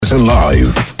Listen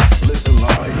live.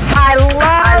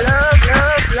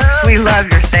 We love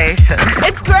your station.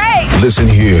 It's great. Listen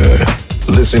here.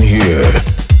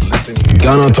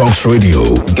 Ghana Talks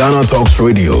Radio.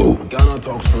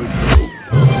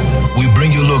 We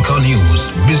bring you local news,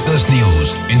 business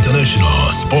news,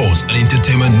 international, sports, and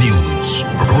entertainment news.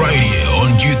 Right here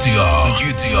on GTR.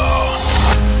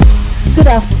 Good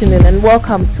afternoon and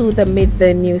welcome to the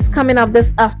Midday News. Coming up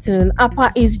this afternoon, Upper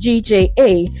East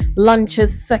GJA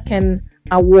launches second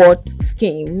awards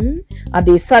scheme. At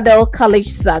the Saddle College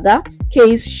saga,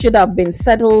 case should have been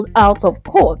settled out of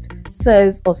court,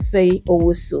 says Osei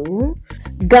Owusu.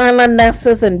 Ghana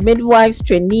Nurses and Midwives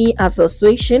Trainee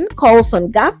Association calls on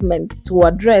government to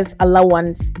address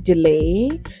allowance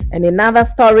delay. And in other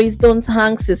stories, don't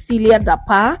hang Cecilia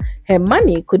Dapa. Her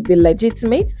money could be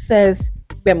legitimate, says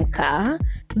Bemka.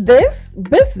 This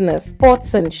business,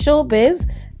 sports and showbiz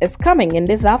is coming in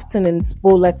this afternoon's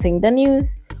Bulletin. The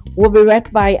news will be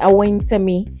read by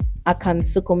Awentemi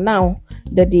Akansukum. Now,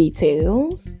 the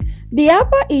details. The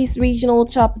Upper East Regional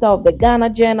Chapter of the Ghana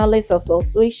Journalists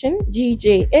Association,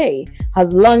 GJA,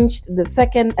 has launched the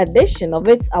second edition of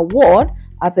its award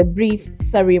at a brief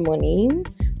ceremony.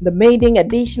 The maiden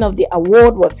edition of the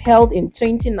award was held in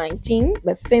 2019,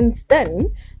 but since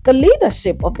then, the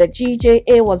leadership of the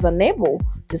GJA was unable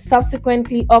to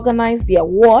subsequently organize the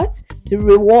awards to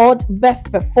reward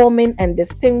best performing and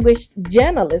distinguished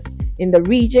journalists in the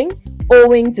region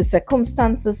owing to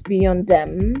circumstances beyond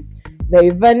them. The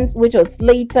event, which was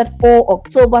slated for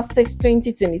October 6,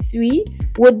 2023,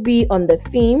 would be on the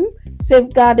theme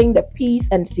Safeguarding the Peace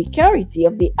and Security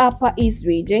of the Upper East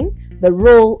Region, the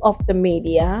Role of the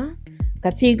Media.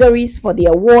 Categories for the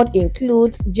award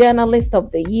include Journalist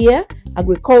of the Year,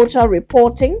 Agricultural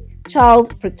Reporting,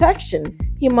 Child Protection,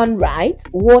 Human Rights,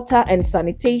 Water and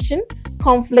Sanitation,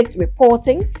 Conflict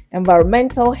Reporting,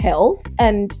 Environmental Health,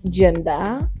 and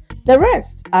Gender. The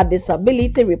rest are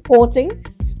Disability Reporting,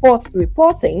 Sports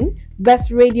Reporting, Best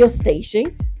Radio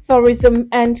Station, Tourism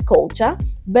and Culture,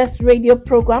 Best Radio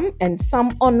Program, and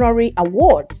some honorary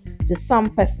awards to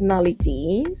some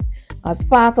personalities. As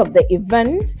part of the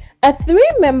event, a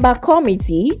three-member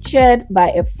committee chaired by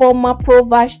a former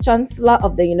Pro-Vice Chancellor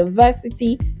of the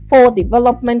University for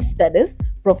Development Studies,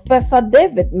 Professor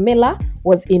David Miller,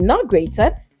 was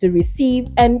inaugurated to receive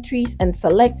entries and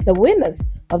select the winners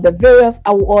of the various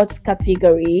awards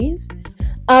categories.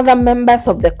 Other members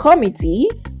of the committee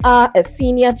are a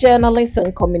senior journalist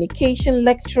and communication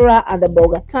lecturer at the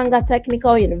Bogatanga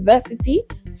Technical University,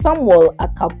 Samuel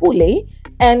Akapule,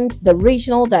 and the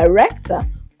regional director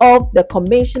of the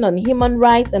Commission on Human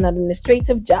Rights and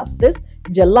Administrative Justice,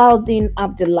 Jalaluddin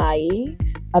Abdullahi.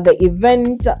 At the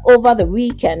event over the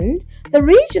weekend, the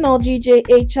regional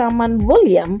GJA chairman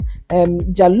William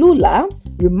Jalula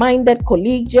reminded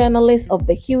colleague journalists of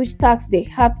the huge task they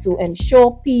had to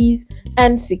ensure peace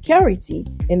and security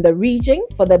in the region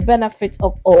for the benefit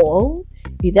of all.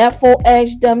 He therefore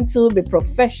urged them to be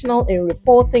professional in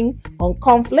reporting on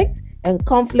conflict and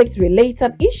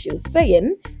conflict-related issues,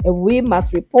 saying, if we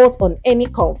must report on any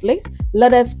conflict,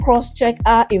 let us cross-check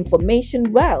our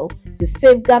information well to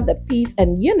safeguard the peace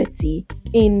and unity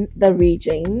in the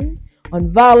region.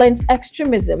 On violent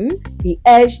extremism, he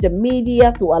urged the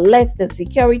media to alert the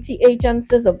security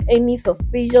agencies of any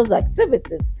suspicious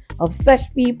activities of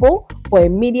such people for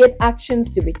immediate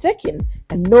actions to be taken,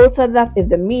 and noted that if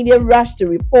the media rushed to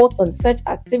report on such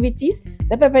activities,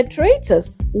 the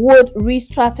perpetrators would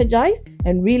re-strategize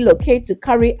and relocate to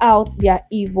carry out their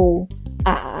evil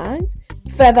act.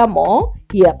 Furthermore,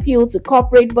 he appealed to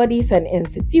corporate bodies and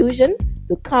institutions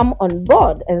to come on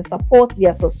board and support the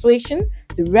association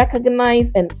to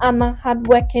recognize and honor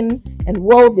hardworking and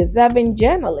well-deserving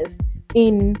journalists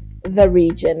in the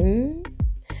region.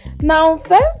 Now,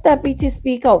 First Deputy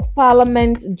Speaker of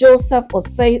Parliament Joseph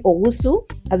Osei Owusu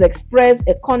has expressed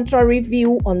a contrary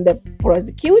view on the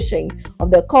prosecution of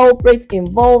the culprits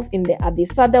involved in the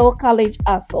Saddle College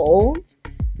assault.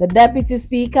 The Deputy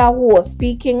Speaker, who was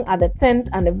speaking at the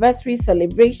 10th anniversary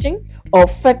celebration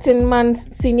of Fettingman's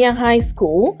Senior High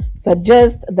School,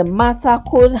 suggests the matter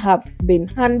could have been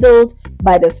handled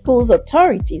by the school's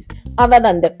authorities other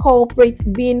than the culprits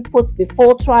being put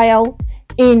before trial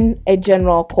in a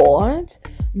general court.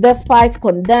 Despite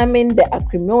condemning the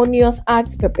acrimonious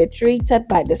acts perpetrated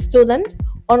by the student,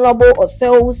 Honorable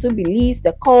Osei Owusu believes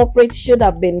the culprit should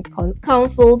have been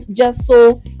counseled just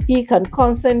so he can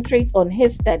concentrate on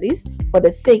his studies for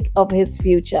the sake of his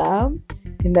future.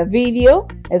 In the video,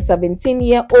 a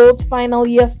 17-year-old final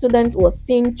year student was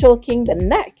seen choking the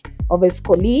neck of his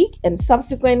colleague and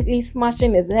subsequently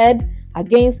smashing his head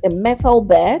against a metal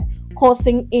bed,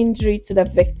 causing injury to the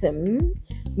victim.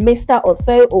 Mr.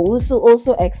 Osei Owusu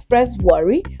also expressed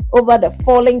worry over the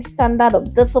falling standard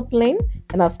of discipline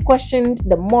and has questioned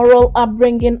the moral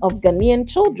upbringing of Ghanaian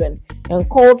children and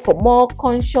called for more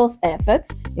conscious efforts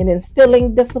in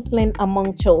instilling discipline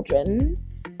among children.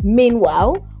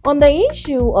 Meanwhile, on the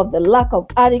issue of the lack of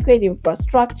adequate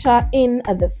infrastructure in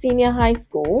the senior high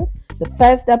school, the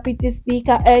First Deputy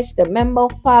Speaker urged the Member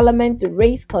of Parliament to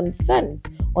raise concerns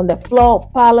on the floor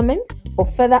of Parliament for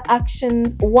further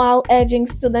actions while urging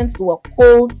students to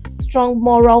uphold strong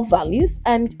moral values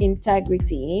and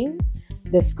integrity.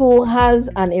 The school has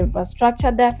an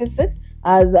infrastructure deficit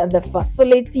as the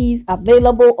facilities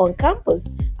available on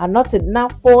campus are not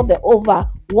enough for the over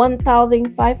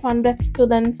 1,500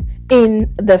 students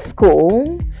in the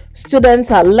school. Students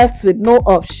are left with no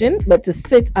option but to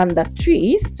sit under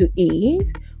trees to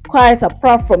eat. Quite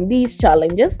apart from these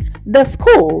challenges, the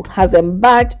school has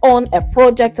embarked on a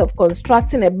project of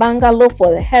constructing a bungalow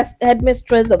for the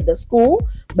headmistress of the school,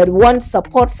 but wants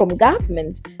support from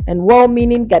government and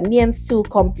well-meaning Ghanaians to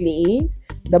complete.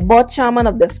 The board chairman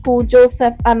of the school,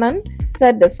 Joseph Annan,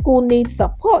 said the school needs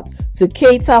support to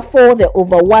cater for the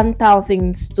over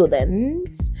 1,000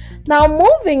 students. Now,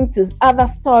 moving to other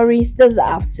stories this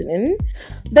afternoon,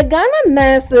 the Ghana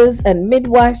Nurses and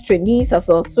Midwives Trainees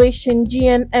Association,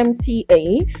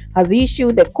 GhanaTalksRadio, has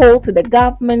issued a call to the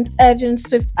government urging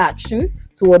swift action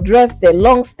to address the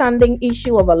long-standing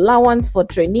issue of allowance for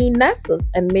trainee nurses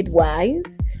and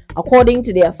midwives. According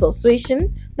to the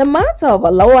association, the matter of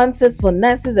allowances for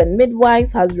nurses and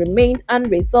midwives has remained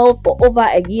unresolved for over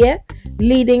a year,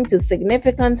 leading to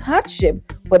significant hardship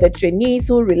for the trainees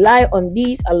who rely on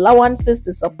these allowances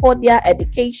to support their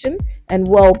education and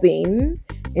well-being.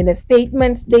 In a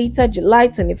statement dated July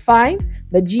 25,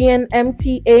 the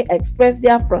GhanaTalksRadio expressed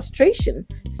their frustration,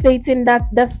 stating that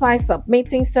despite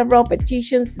submitting several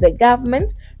petitions to the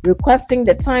government requesting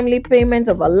the timely payment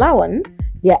of allowance,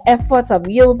 their efforts have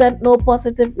yielded no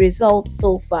positive results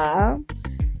so far.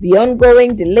 The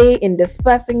ongoing delay in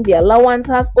dispersing the allowance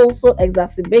has also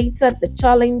exacerbated the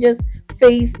challenges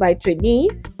faced by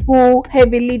trainees who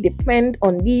heavily depend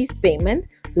on these payments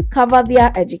to cover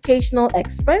their educational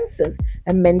expenses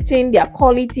and maintain their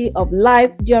quality of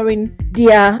life during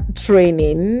their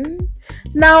training.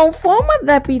 Now, former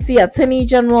Deputy Attorney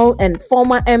General and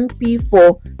former MP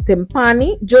for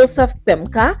Timpani, Joseph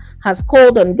Pemka, has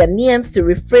called on Ghanaians to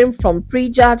refrain from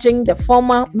prejudging the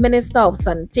former Minister of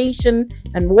Sanitation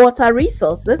and Water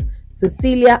Resources,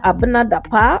 Cecilia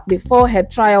Abena-Dapaah, before her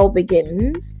trial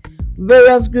begins.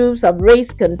 Various groups have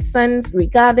raised concerns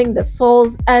regarding the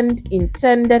source and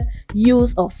intended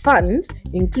use of funds,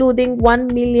 including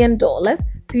 $1 million,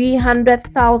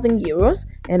 300,000 euros,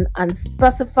 and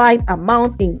unspecified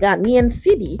amounts in Ghanaian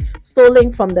cedi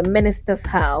stolen from the minister's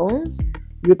house.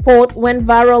 Reports went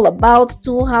viral about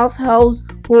two households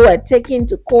who were taken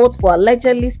to court for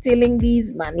allegedly stealing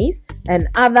these monies and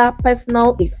other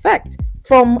personal effects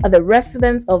from the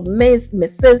residence of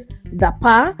Mrs.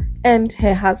 Dapaah and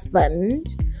her husband.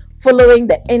 Following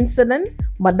the incident,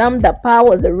 Madame Dapaah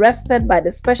was arrested by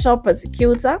the special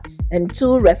prosecutor and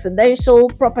two residential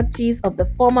properties of the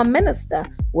former minister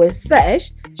were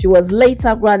searched. She was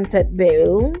later granted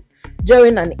bail.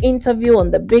 During an interview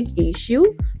on the big issue,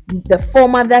 the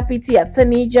former Deputy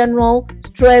Attorney General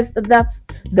stressed that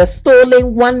the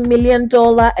stolen $1 million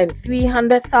and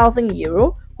 300,000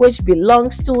 euro, which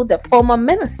belongs to the former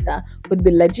minister, could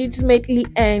be legitimately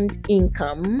earned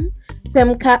income.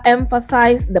 Pemka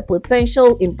emphasized the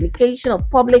potential implication of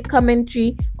public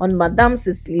commentary on Madame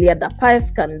Cecilia Dapaah's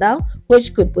scandal,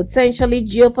 which could potentially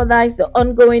jeopardize the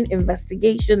ongoing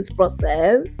investigations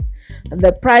process.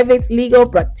 The private legal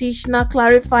practitioner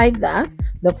clarified that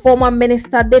the former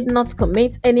minister did not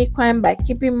commit any crime by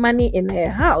keeping money in her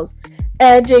house,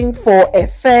 urging for a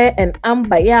fair and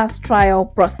unbiased trial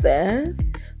process.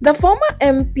 The former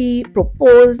MP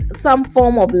proposed some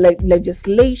form of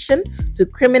legislation to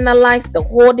criminalize the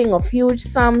hoarding of huge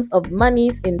sums of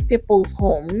monies in people's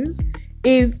homes.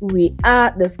 If we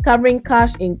are discovering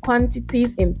cash in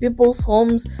quantities in people's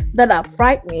homes that are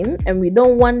frightening and we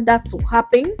don't want that to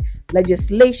happen,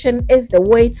 legislation is the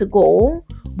way to go.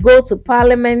 Go to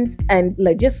Parliament and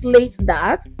legislate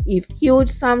that if huge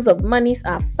sums of monies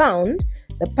are found,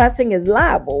 the person is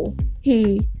liable,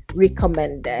 he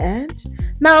recommended.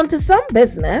 Now, to some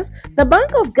business, the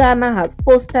Bank of Ghana has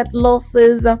posted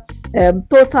losses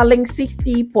totaling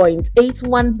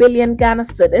 60.81 billion Ghana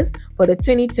cedis for the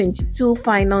 2022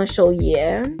 financial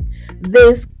year.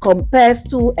 This compares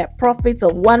to a profit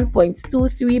of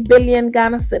 1.23 billion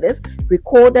Ghana cedis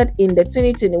recorded in the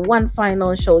 2021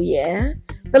 financial year.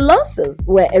 The losses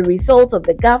were a result of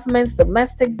the government's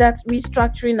domestic debt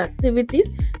restructuring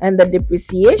activities and the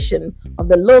depreciation of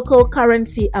the local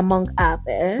currency, among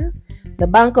others. The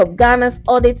Bank of Ghana's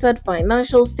audited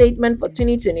financial statement for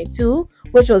 2022,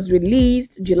 which was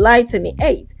released July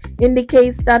 28,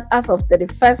 indicates that as of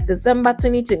 31st December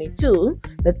 2022,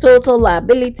 the total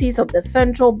liabilities of the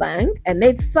central bank and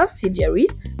its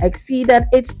subsidiaries exceeded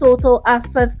its total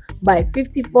assets by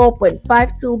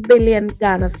 54.52 billion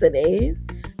Ghana cedis.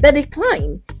 The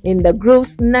decline in the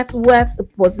group's net worth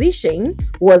position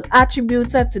was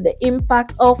attributed to the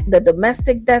impact of the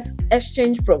domestic debt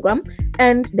exchange program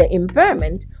and the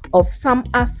impairment of some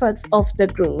assets of the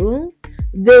group.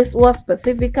 This was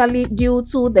specifically due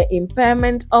to the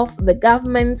impairment of the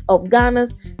government of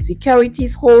Ghana's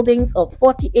securities holdings of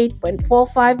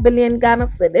 48.45 billion Ghana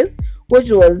cedis,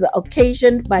 which was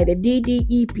occasioned by the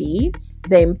DDEP,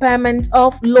 the impairment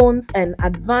of loans and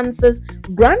advances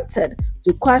granted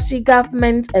to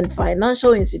quasi-government and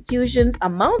financial institutions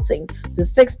amounting to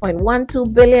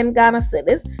 6.12 billion Ghana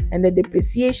cedis, and the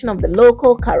depreciation of the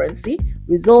local currency,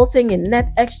 resulting in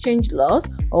net exchange loss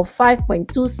of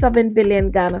 5.27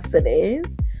 billion Ghana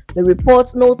cedis. The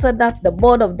report noted that the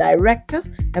board of directors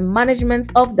and management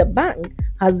of the bank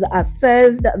has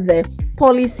assessed the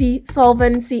policy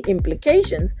solvency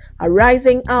implications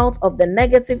arising out of the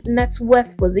negative net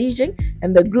worth position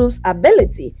and the group's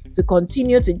ability to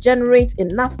continue to generate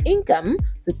enough income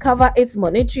to cover its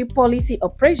monetary policy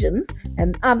operations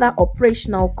and other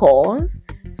operational costs.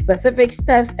 Specific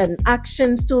steps and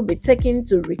actions to be taken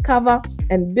to recover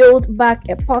and build back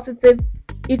a positive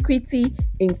equity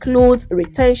includes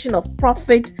retention of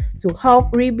profit to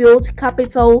help rebuild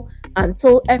capital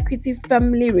until equity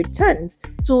firmly returns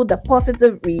to the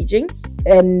positive region,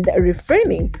 and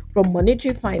refraining from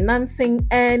monetary financing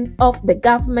and of the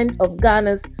government of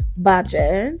Ghana's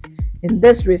budget. In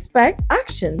this respect,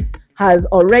 actions has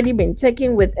already been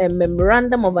taken with a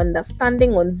memorandum of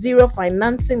understanding on zero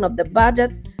financing of the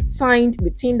budget signed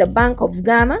between the Bank of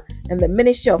Ghana and the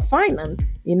Ministry of Finance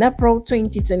in April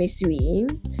 2023.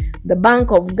 The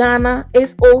Bank of Ghana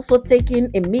is also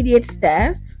taking immediate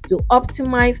steps to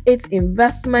optimize its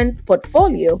investment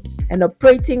portfolio and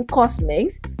operating cost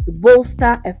mix to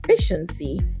bolster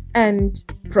efficiency and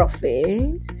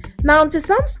profit. Now to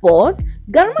some sport,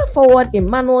 Ghana forward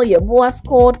Emmanuel Yeboah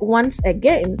scored once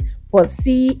again for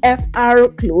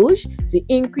CFR Cluj to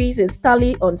increase his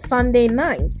tally on Sunday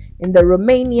night in the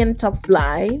Romanian top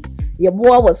flight.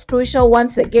 Yeboah was crucial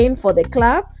once again for the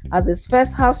club as his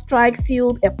first half strike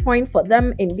sealed a point for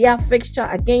them in their fixture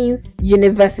against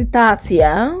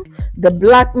Universitatea. The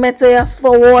Black Meteors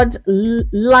forward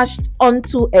lashed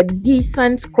onto a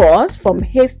decent cross from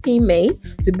his teammate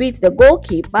to beat the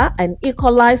goalkeeper and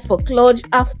equalized for Cluj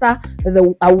after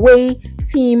the away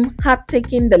team had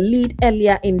taken the lead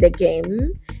earlier in the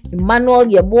game. Emmanuel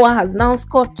Yeboah has now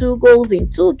scored 2 goals in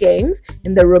 2 games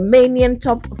in the Romanian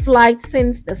top flight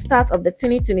since the start of the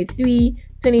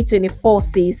 2023-2024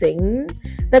 season.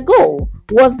 The goal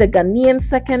was the Ghanaian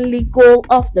second league goal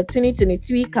of the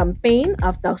 2023 campaign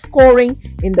after scoring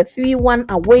in the 3-1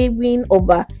 away win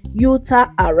over Utah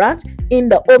Arad in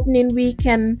the opening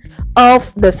weekend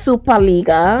of the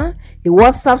Superliga. He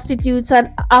was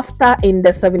substituted after in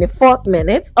the 74th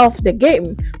minute of the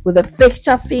game, with the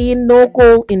fixture seeing no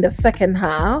goal in the second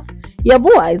half.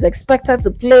 Yeboah is expected to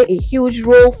play a huge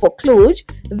role for Cluj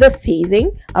this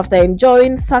season after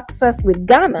enjoying success with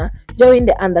Ghana during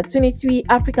the Under-23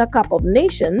 Africa Cup of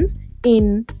Nations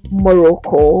in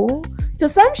Morocco. To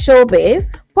some showbiz,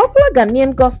 popular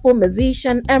Ghanaian gospel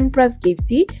musician Empress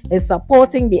Gifty is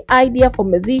supporting the idea for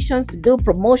musicians to do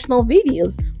promotional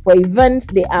videos for events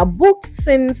they are booked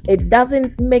since it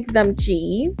doesn't make them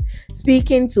cheap.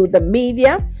 Speaking to the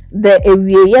media, the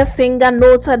Ewieye singer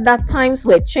noted that times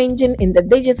were changing in the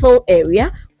digital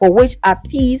area, for which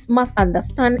artists must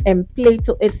understand and play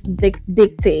to its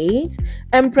dictate.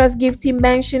 Empress Gifty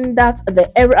mentioned that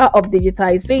the era of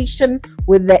digitization,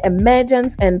 with the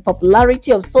emergence and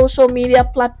popularity of social media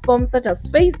platforms such as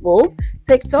Facebook,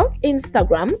 TikTok,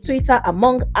 Instagram, Twitter,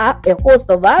 among a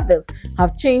host of others,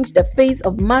 have changed the face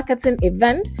of marketing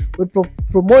events, with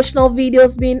promotional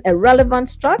videos being a relevant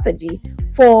strategy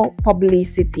for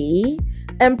publicity.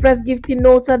 Empress Gifty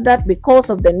noted that because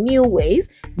of the new ways,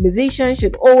 musicians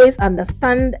should always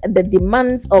understand the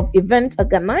demands of event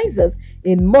organizers,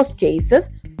 in most cases,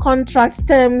 contract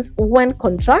terms when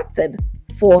contracted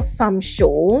for some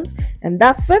shows. And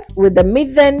that's it with the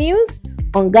Midday News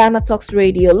on Ghana Talks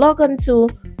Radio. Log on to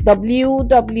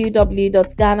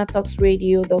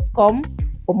www.GhanaTalksRadio.com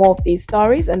for more of these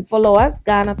stories, and follow us,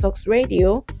 Ghana Talks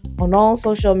Radio, on all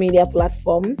social media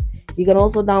platforms. You can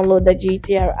also download the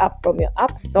GTR app from your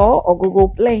App Store or Google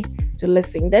Play to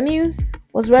listen. The news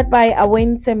was read by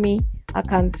Awentemi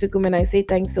Akansukum, and I say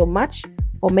thanks so much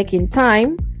for making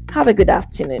time. Have a good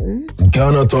afternoon.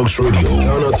 Ghana Talks Radio.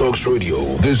 Ghana Talks Radio.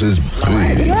 This is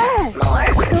big. Yes.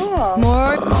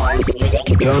 More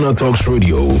music. Ghana Talks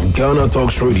Radio. Ghana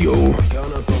Talks Radio.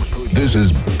 This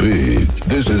is big.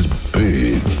 This is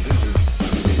big.